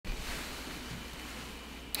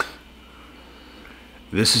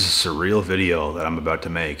This is a surreal video that I'm about to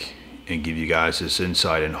make and give you guys this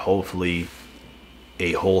insight and hopefully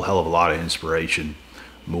a whole hell of a lot of inspiration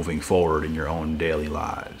moving forward in your own daily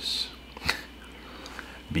lives.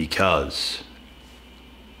 Because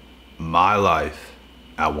my life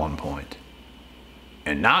at one point,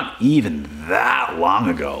 and not even that long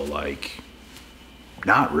ago, like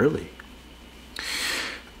not really,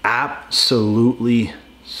 absolutely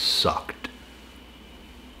sucked.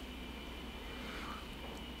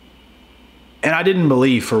 And I didn't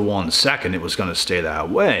believe for 1 second it was going to stay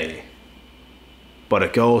that way. But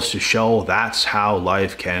it goes to show that's how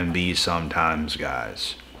life can be sometimes,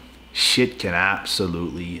 guys. Shit can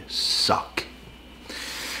absolutely suck.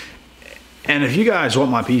 And if you guys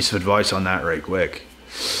want my piece of advice on that right quick,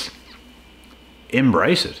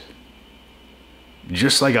 embrace it.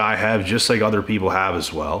 Just like I have, just like other people have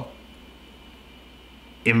as well.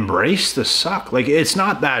 Embrace the suck. Like, it's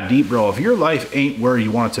not that deep, bro. If your life ain't where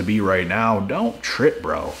you want it to be right now, don't trip,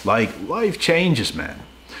 bro. Like, life changes, man.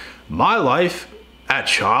 My life at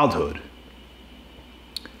childhood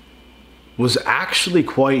was actually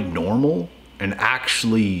quite normal and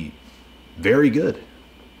actually very good.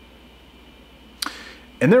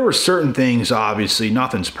 And there were certain things, obviously,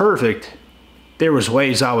 nothing's perfect. There was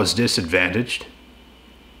ways I was disadvantaged,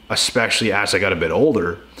 especially as I got a bit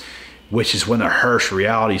older, which is when the harsh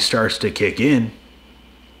reality starts to kick in.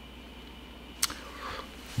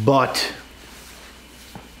 But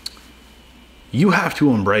you have to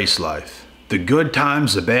embrace life. The good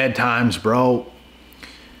times, the bad times, bro.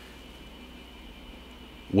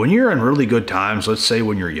 When you're in really good times, let's say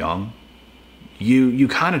when you're young, you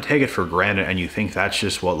kind of take it for granted and you think that's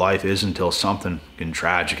just what life is until something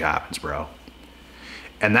tragic happens, bro.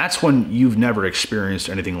 And that's when you've never experienced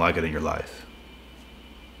anything like it in your life.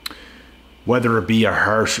 Whether it be a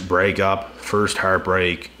harsh breakup, first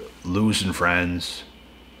heartbreak, losing friends,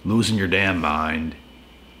 losing your damn mind,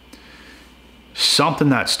 something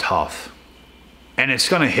that's tough. And it's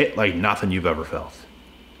going to hit like nothing you've ever felt.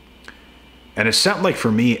 And it sounded like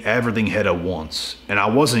for me, everything hit at once. And I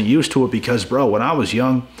wasn't used to it because, bro, when I was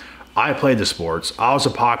young, I played the sports. I was a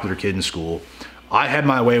popular kid in school. I had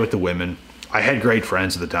my way with the women. I had great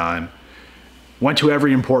friends at the time. Went to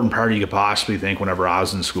every important party you could possibly think whenever I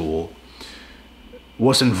was in school.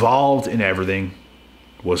 Was involved in everything.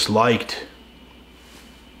 Was liked.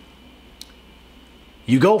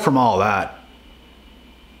 You go from all that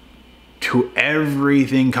to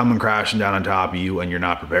everything coming crashing down on top of you and you're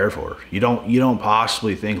not prepared for it. You don't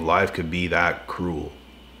possibly think life could be that cruel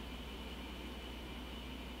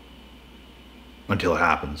until it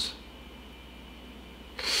happens.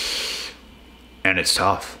 And it's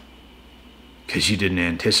tough because you didn't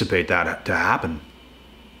anticipate that to happen.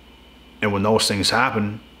 And when those things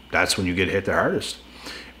happen, that's when you get hit the hardest.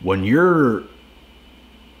 When you're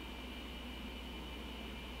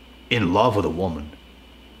in love with a woman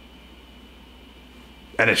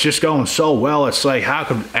and it's just going so well, it's like, how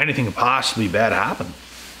could anything possibly bad happen?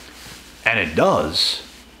 And it does.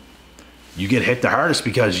 You get hit the hardest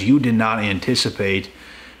because you did not anticipate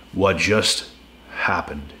what just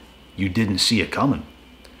happened. You didn't see it coming.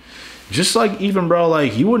 Just like even, bro,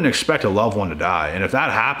 like you wouldn't expect a loved one to die. And if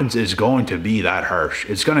that happens, it's going to be that harsh.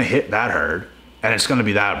 It's going to hit that hard and it's going to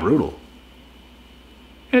be that brutal.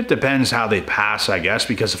 It depends how they pass, I guess,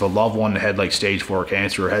 because if a loved one had like stage 4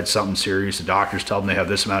 cancer or had something serious, the doctors tell them they have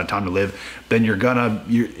this amount of time to live, then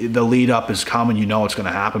the lead up is coming, you know it's going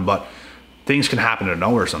to happen, but things can happen out of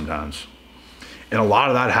nowhere sometimes. And a lot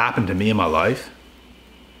of that happened to me in my life.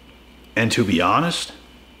 And to be honest,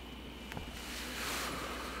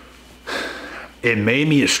 it made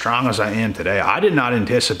me as strong as I am today. I did not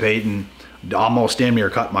anticipate and almost damn near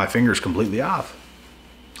cut my fingers completely off.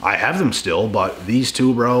 I have them still, but these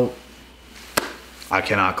two, bro, I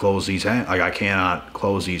cannot close these hands. Like I cannot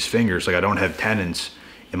close these fingers. Like I don't have tendons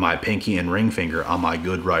in my pinky and ring finger on my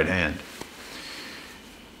good right hand.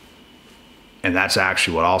 And that's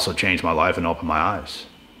actually what also changed my life and opened my eyes.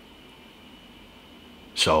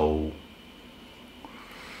 So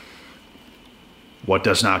what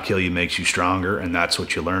does not kill you makes you stronger, and that's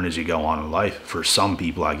what you learn as you go on in life. For some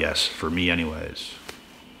people, I guess. For me anyways.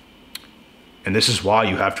 And this is why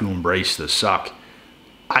you have to embrace the suck.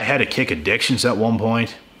 I had to kick addictions at one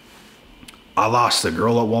point. I lost the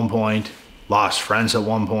girl at one point. Lost friends at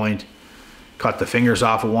one point. Cut the fingers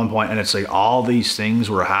off at one point. And it's like all these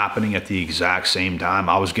things were happening at the exact same time.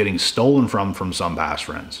 I was getting stolen from some past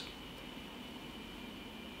friends.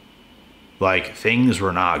 Like, things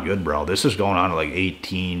were not good, bro. This is going on at like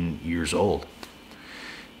 18 years old.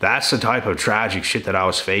 That's the type of tragic shit that I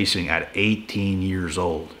was facing at 18 years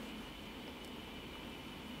old.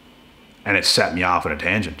 And it set me off on a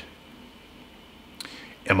tangent.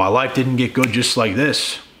 And my life didn't get good just like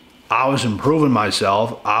this. I was improving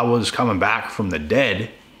myself. I was coming back from the dead,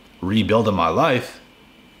 rebuilding my life.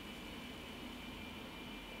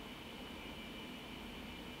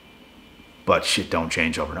 But shit don't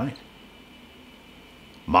change overnight.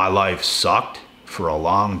 My life sucked for a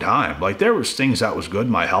long time. Like, there was things that was good.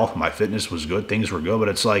 My health, my fitness was good. Things were good. But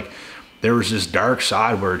it's like, there was this dark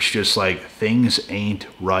side where it's just like, things ain't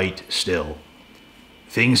right still.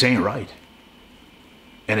 Things ain't right.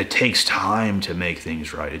 And it takes time to make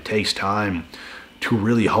things right. It takes time to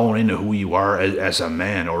really hone into who you are as a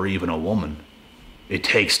man or even a woman. It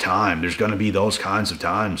takes time. There's going to be those kinds of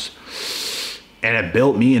times. And it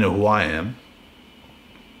built me into who I am.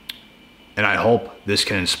 And I hope this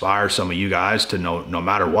can inspire some of you guys to know, no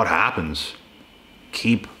matter what happens,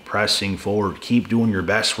 keep pressing forward. Keep doing your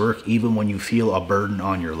best work even when you feel a burden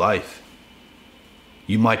on your life.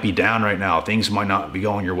 You might be down right now. Things might not be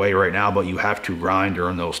going your way right now, but you have to grind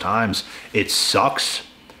during those times. It sucks.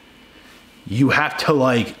 You have to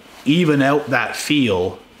like even out that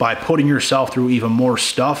feel by putting yourself through even more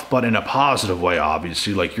stuff, but in a positive way,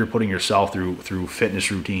 obviously. Like, you're putting yourself through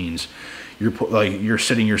fitness routines. You're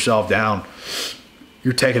sitting yourself down.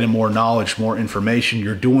 You're taking in more knowledge, more information.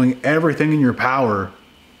 You're doing everything in your power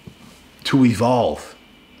to evolve,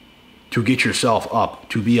 to get yourself up,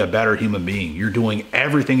 to be a better human being. You're doing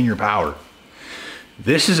everything in your power.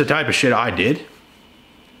 This is the type of shit I did,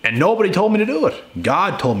 and nobody told me to do it.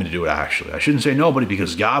 God told me to do it, actually. I shouldn't say nobody,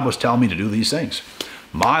 because God was telling me to do these things.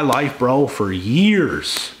 My life, bro, for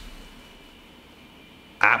years,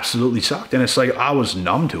 absolutely sucked. And it's like I was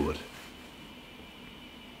numb to it.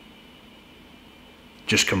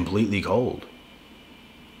 Just completely cold.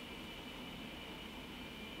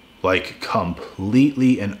 Like,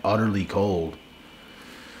 completely and utterly cold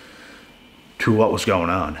to what was going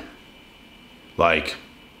on. Like,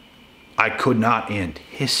 I could not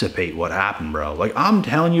anticipate what happened, bro. Like, I'm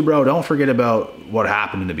telling you, bro, don't forget about what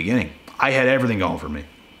happened in the beginning. I had everything going for me.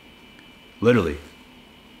 Literally.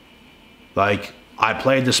 Like, I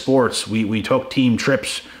played the sports. We took team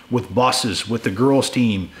trips with buses, with the girls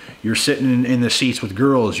team. You're sitting in the seats with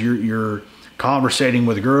girls. You're conversating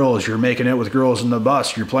with girls. You're making out with girls in the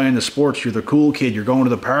bus. You're playing the sports. You're the cool kid. You're going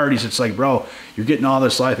to the parties. It's like, bro, you're getting all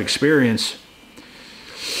this life experience.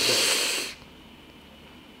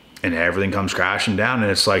 And everything comes crashing down,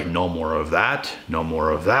 and it's like, no more of that, no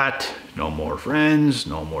more of that, no more friends,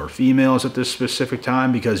 no more females at this specific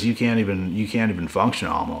time, because you can't even function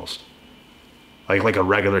almost. Like a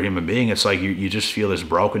regular human being. It's like you just feel this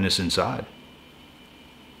brokenness inside.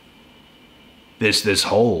 This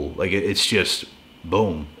hole, like it's just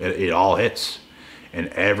boom, it all hits, and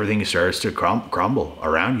everything starts to crumble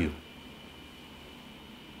around you.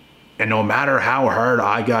 And no matter how hard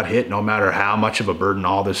I got hit, no matter how much of a burden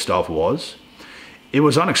all this stuff was, it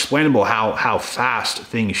was unexplainable how fast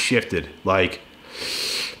things shifted. Like,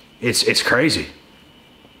 it's crazy.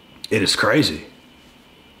 It is crazy.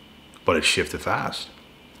 But it shifted fast.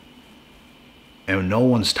 And no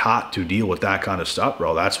one's taught to deal with that kind of stuff,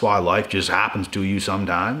 bro. That's why life just happens to you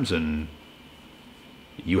sometimes, and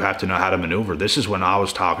you have to know how to maneuver. This is when I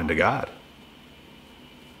was talking to God.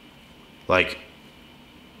 Like,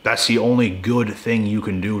 that's the only good thing you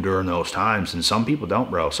can do during those times. And some people don't,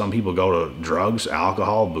 bro. Some people go to drugs,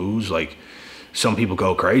 alcohol, booze. Like, some people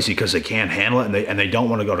go crazy because they can't handle it, and they don't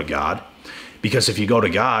want to go to God. Because if you go to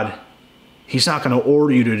God, He's not going to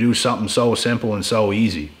order you to do something so simple and so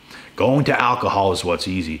easy. Going to alcohol is what's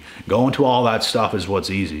easy. Going to all that stuff is what's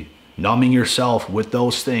easy. Numbing yourself with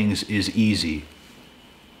those things is easy.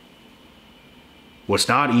 What's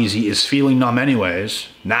not easy is feeling numb anyways,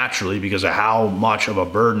 naturally, because of how much of a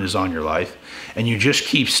burden is on your life, and you just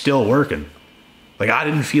keep still working. Like, I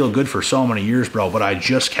didn't feel good for so many years, bro, but I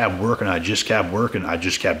just kept working, I just kept working.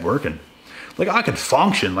 Like, I could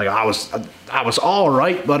function, like I was all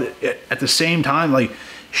right, but at the same time, like,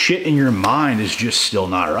 shit in your mind is just still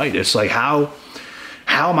not right. It's like, how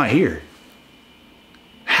am I here?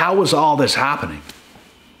 How is all this happening?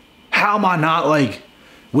 How am I not, like,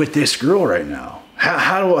 with this girl right now?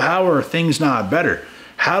 How are things not better?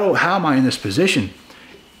 How am I in this position?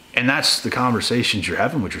 And that's the conversations you're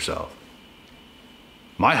having with yourself.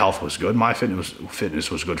 My health was good. My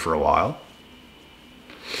fitness was good for a while.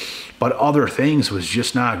 But other things was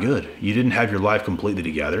just not good. You didn't have your life completely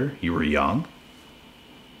together. You were young.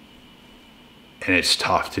 And it's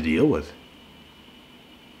tough to deal with.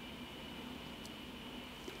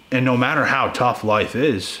 And no matter how tough life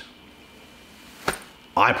is,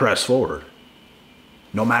 I press forward.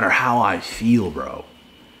 No matter how I feel, bro,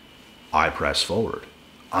 I press forward.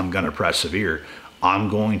 I'm going to persevere. I'm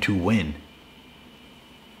going to win.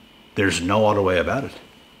 There's no other way about it.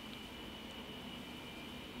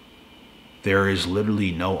 There is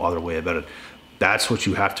literally no other way about it. That's what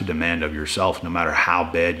you have to demand of yourself, no matter how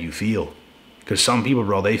bad you feel. Because some people,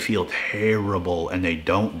 bro, they feel terrible and they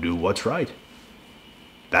don't do what's right.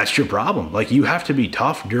 That's your problem. Like, you have to be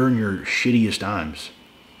tough during your shittiest times.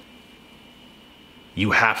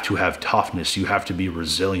 You have to have toughness. You have to be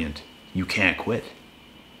resilient. You can't quit.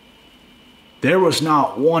 There was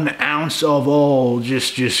not 1 ounce of,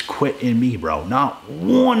 just quit in me, bro. Not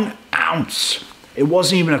 1 ounce. It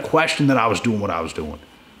wasn't even a question that I was doing what I was doing.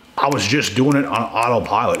 I was just doing it on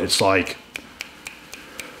autopilot. It's like,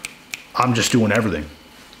 I'm just doing everything.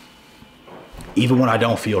 Even when I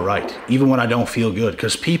don't feel right. Even when I don't feel good.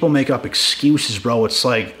 Because people make up excuses, bro. It's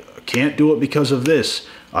like, I can't do it because of this.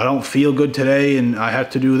 I don't feel good today and I have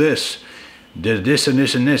to do this. Did this and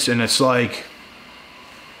this and this. And it's like,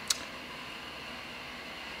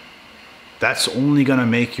 that's only going to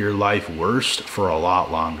make your life worse for a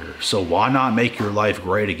lot longer. So why not make your life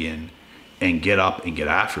great again and get up and get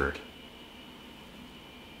after it?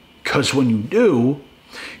 Because when you do,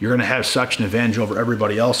 you're going to have such an advantage over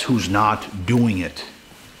everybody else who's not doing it.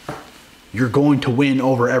 You're going to win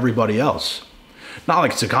over everybody else. Not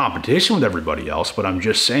like it's a competition with everybody else, but I'm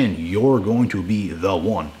just saying you're going to be the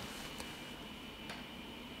one.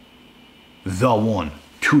 The one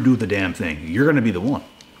to do the damn thing. You're going to be the one.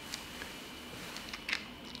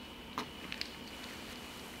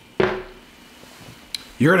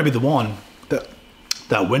 You're going to be the one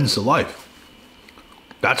that wins the life.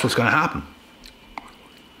 That's what's going to happen.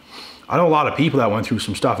 I know a lot of people that went through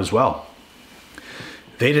some stuff as well.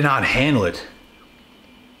 They did not handle it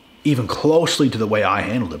even closely to the way I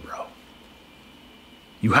handled it, bro.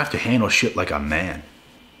 You have to handle shit like a man.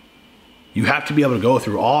 You have to be able to go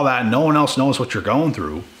through all that. No one else knows what you're going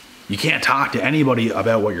through. You can't talk to anybody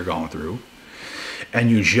about what you're going through. And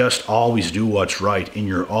you just always do what's right in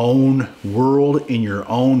your own world, in your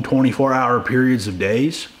own 24-hour periods of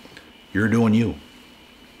days. You're doing you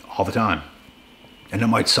all the time. And it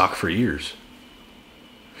might suck for years.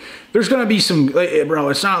 There's going to be some, bro,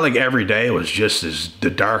 it's not like every day was just the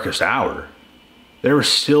darkest hour. There were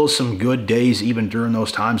still some good days even during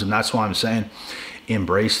those times. And that's why I'm saying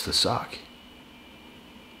embrace the suck.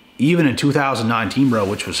 Even in 2019, bro,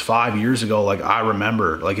 which was 5 years ago, like I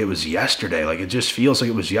remember, like it was yesterday. Like it just feels like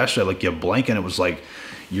it was yesterday. Like you blink and it was like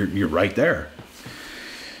you're right there.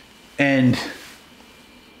 And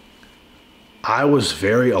I was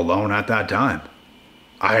very alone at that time.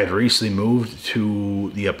 I had recently moved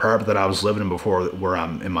to the apartment that I was living in before, where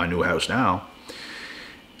I'm in my new house now.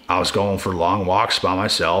 I was going for long walks by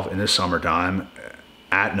myself in the summertime,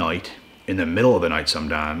 at night, in the middle of the night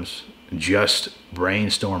sometimes, just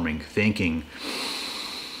brainstorming, thinking,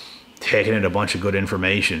 taking in a bunch of good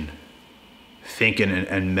information, thinking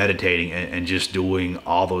and meditating and just doing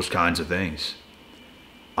all those kinds of things.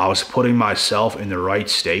 I was putting myself in the right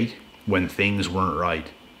state when things weren't right.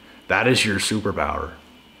 That is your superpower.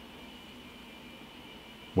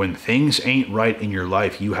 When things ain't right in your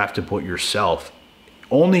life, you have to put yourself,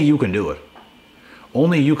 only you can do it.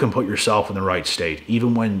 Only you can put yourself in the right state,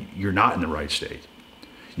 even when you're not in the right state.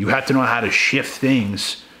 You have to know how to shift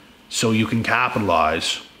things so you can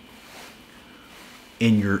capitalize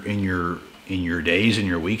in your days, in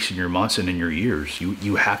your weeks, in your months, and in your years.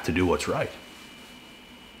 You have to do what's right.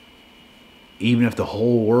 Even if the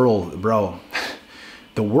whole world, bro,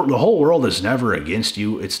 the whole world is never against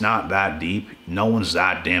you. It's not that deep. No one's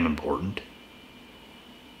that damn important.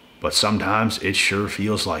 But sometimes it sure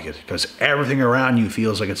feels like it, because everything around you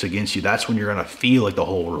feels like it's against you. That's when you're going to feel like the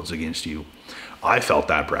whole world's against you. I felt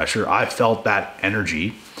that pressure. I felt that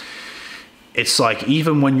energy. It's like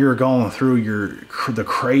even when you're going through the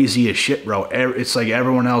craziest shit, bro, it's like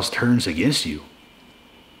everyone else turns against you.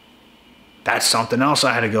 That's something else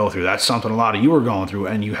I had to go through. That's something a lot of you are going through,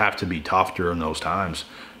 and you have to be tough during those times.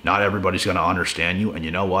 Not everybody's going to understand you, and you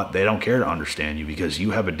know what? They don't care to understand you because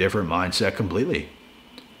you have a different mindset completely.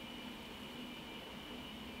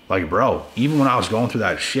 Like, bro, even when I was going through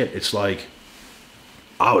that shit, it's like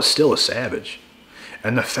I was still a savage.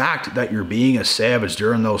 And the fact that you're being a savage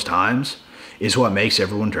during those times is what makes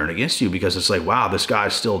everyone turn against you, because it's like, wow, this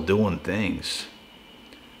guy's still doing things.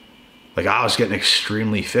 Like, I was getting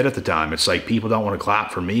extremely fit at the time. It's like people don't want to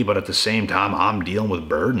clap for me, but at the same time, I'm dealing with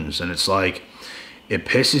burdens. And it's like, it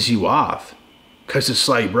pisses you off. Because it's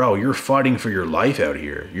like, bro, you're fighting for your life out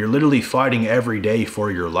here. You're literally fighting every day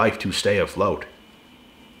for your life to stay afloat.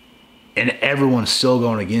 And everyone's still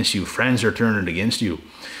going against you. Friends are turning against you.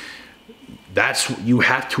 You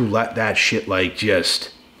have to let that shit, like,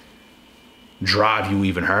 just drive you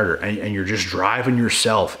even harder. And you're just driving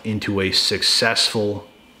yourself into a successful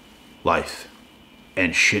life.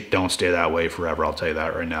 And shit don't stay that way forever. I'll tell you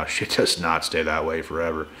that right now. Shit does not stay that way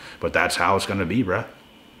forever. But that's how it's going to be, bruh.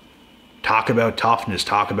 Talk about toughness.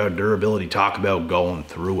 Talk about durability. Talk about going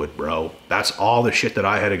through it, bro. That's all the shit that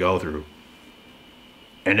I had to go through.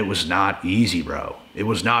 And it was not easy, bro. It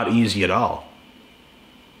was not easy at all.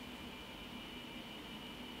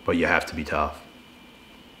 But you have to be tough.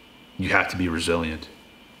 You have to be resilient.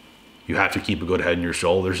 You have to keep a good head on your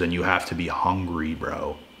shoulders, and you have to be hungry,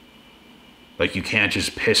 bro. Like, you can't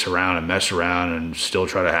just piss around and mess around and still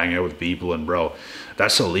try to hang out with people. And bro,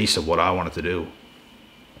 that's the least of what I wanted to do.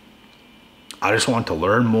 I just want to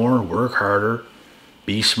learn more, work harder,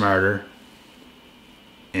 be smarter,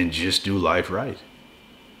 and just do life right.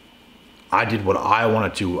 I did what I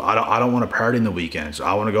wanted to. I don't want to party in the weekends.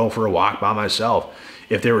 I want to go for a walk by myself.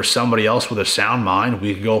 If there was somebody else with a sound mind,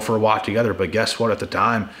 we could go for a walk together. But guess what? At the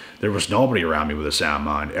time, there was nobody around me with a sound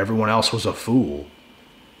mind. Everyone else was a fool.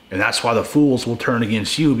 And that's why the fools will turn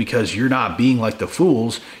against you, because you're not being like the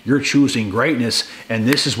fools. You're choosing greatness, and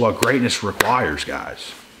this is what greatness requires,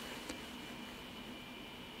 guys.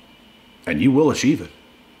 And you will achieve it.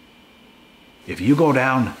 If you go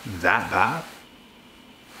down that path,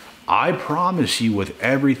 I promise you with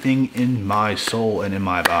everything in my soul and in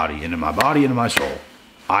my body, and in my body and in my soul,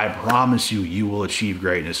 I promise you, you will achieve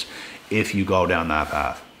greatness if you go down that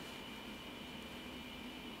path.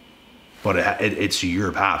 But it's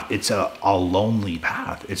your path. It's a lonely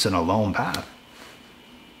path. It's an alone path.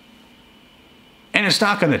 And it's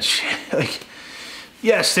not going to, like,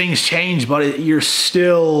 yes, things change, but you're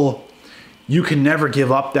still, you can never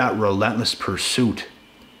give up that relentless pursuit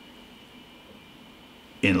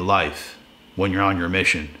in life when you're on your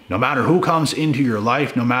mission. No matter who comes into your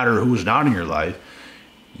life, no matter who's not in your life,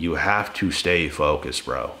 you have to stay focused,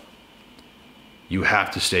 bro. You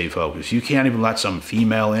have to stay focused. You can't even let some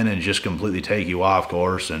female in and just completely take you off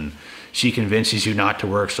course, and she convinces you not to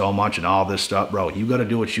work so much and all this stuff. Bro, you got to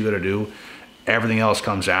do what you got to do. Everything else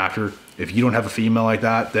comes after. If you don't have a female like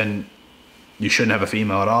that, then you shouldn't have a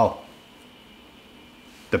female at all.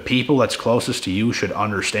 The people that's closest to you should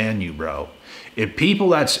understand you, bro. If people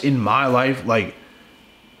that's in my life, like,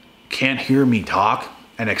 can't hear me talk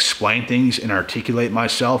and explain things and articulate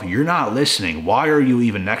myself, you're not listening. Why are you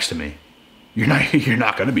even next to me? You're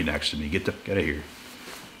not going to be next to me. Get out of here.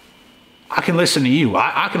 I can listen to you.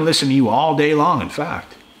 I can listen to you all day long, in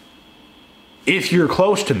fact. If you're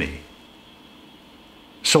close to me.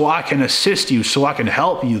 So I can assist you, so I can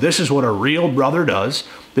help you. This is what a real brother does.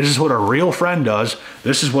 This is what a real friend does.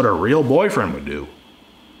 This is what a real boyfriend would do.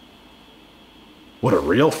 What a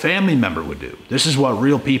real family member would do. This is what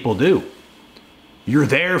real people do. You're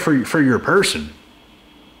there for your person.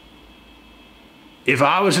 If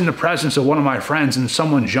I was in the presence of one of my friends and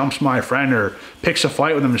someone jumps my friend or picks a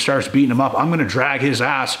fight with him and starts beating him up, I'm going to drag his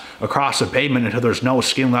ass across the pavement until there's no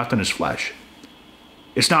skin left in his flesh.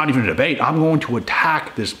 It's not even a debate. I'm going to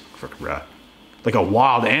attack this like a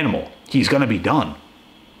wild animal. He's going to be done.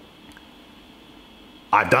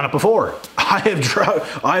 I've done it before. I've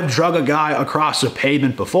drug a guy across the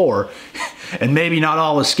pavement before, and maybe not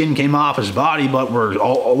all the skin came off his body, but we're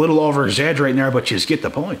a little over exaggerating there, but you just get the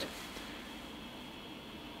point.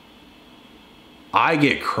 I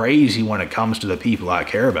get crazy when it comes to the people I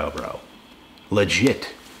care about, bro. Legit.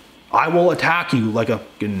 I will attack you like a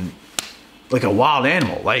wild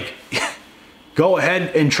animal. Like, go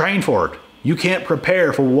ahead and train for it. You can't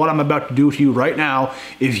prepare for what I'm about to do to you right now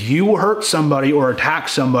if you hurt somebody or attack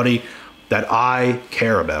somebody that I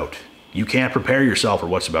care about. You can't prepare yourself for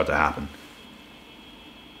what's about to happen.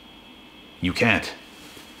 You can't.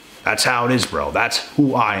 That's how it is, bro. That's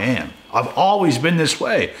who I am. I've always been this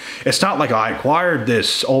way. It's not like I acquired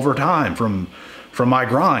this over time from my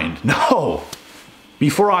grind. No.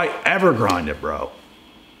 Before I ever grinded, bro.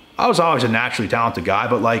 I was always a naturally talented guy,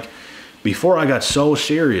 but like, before I got so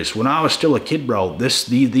serious, when I was still a kid, bro,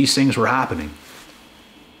 these things were happening.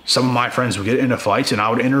 Some of my friends would get into fights and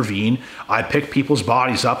I would intervene. I'd pick people's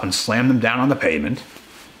bodies up and slam them down on the pavement.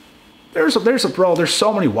 There's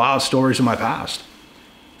so many wild stories in my past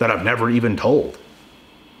that I've never even told.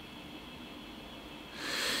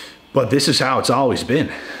 But this is how it's always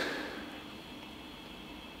been.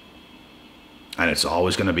 And it's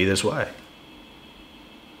always going to be this way.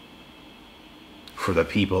 For the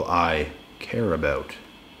people I care about.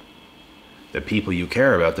 The people you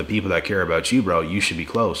care about, the people that care about you, bro, you should be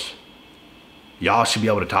close. Y'all should be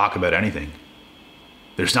able to talk about anything.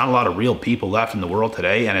 There's not a lot of real people left in the world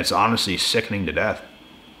today, and it's honestly sickening to death.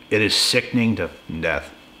 It is sickening to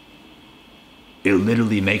death. It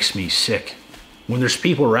literally makes me sick When there's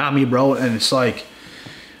people around me, bro, and it's like,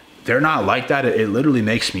 they're not like that, it literally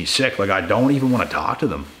makes me sick. Like, I don't even want to talk to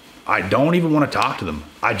them. I don't even want to talk to them.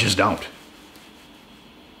 I just don't.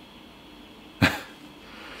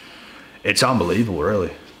 It's unbelievable,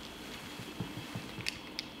 really.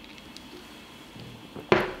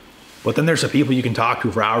 But then there's the people you can talk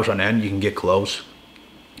to for hours on end. You can get close.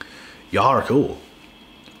 Y'all are cool.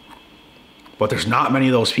 But there's not many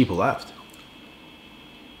of those people left.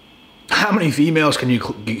 How many females can you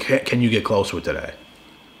get close with today?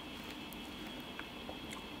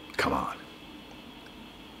 Come on.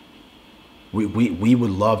 We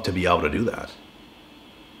would love to be able to do that.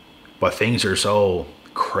 But things are so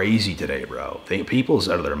crazy today, bro. People's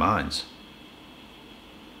out of their minds.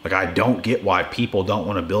 Like, I don't get why people don't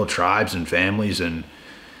want to build tribes and families and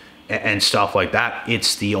stuff like that.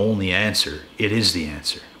 It's the only answer. It is the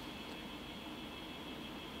answer.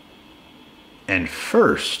 And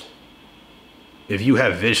first, if you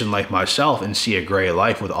have vision like myself and see a gray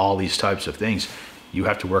life with all these types of things, you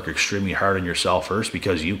have to work extremely hard on yourself first,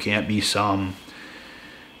 because you can't be some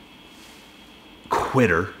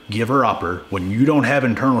quitter, giver-upper. When you don't have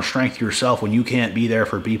internal strength yourself, when you can't be there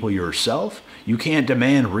for people yourself, you can't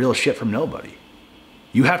demand real shit from nobody.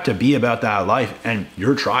 You have to be about that life, and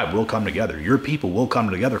your tribe will come together. Your people will come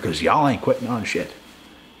together, because y'all ain't quitting on shit.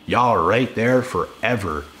 Y'all are right there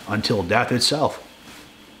forever until death itself.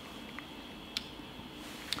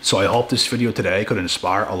 So I hope this video today could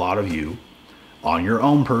inspire a lot of you on your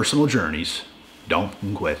own personal journeys. Don't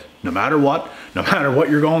quit. No matter what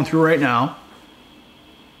you're going through right now,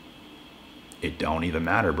 it don't even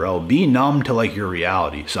matter, bro. Be numb to like your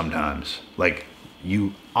reality sometimes. Like,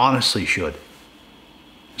 you honestly should.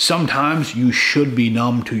 Sometimes you should be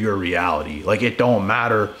numb to your reality. Like, it don't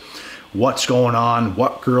matter what's going on,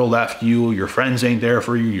 what girl left you, your friends ain't there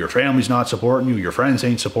for you, your family's not supporting you, your friends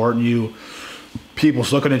ain't supporting you,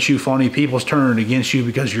 people's looking at you funny, people's turning against you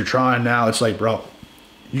because you're trying now. It's like, bro,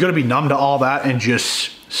 you gotta be numb to all that and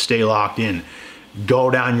just stay locked in.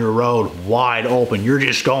 Go down your road wide open. You're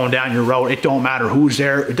just going down your road. It don't matter who's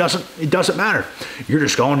there. It doesn't matter. You're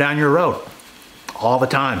just going down your road all the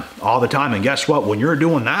time, all the time. And guess what? When you're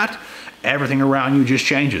doing that, everything around you just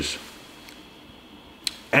changes.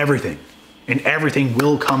 Everything. And everything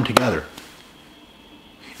will come together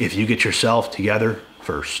if you get yourself together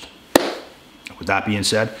first. With that being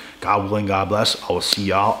said, God willing, God bless. I will see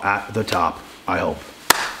y'all at the top, I hope.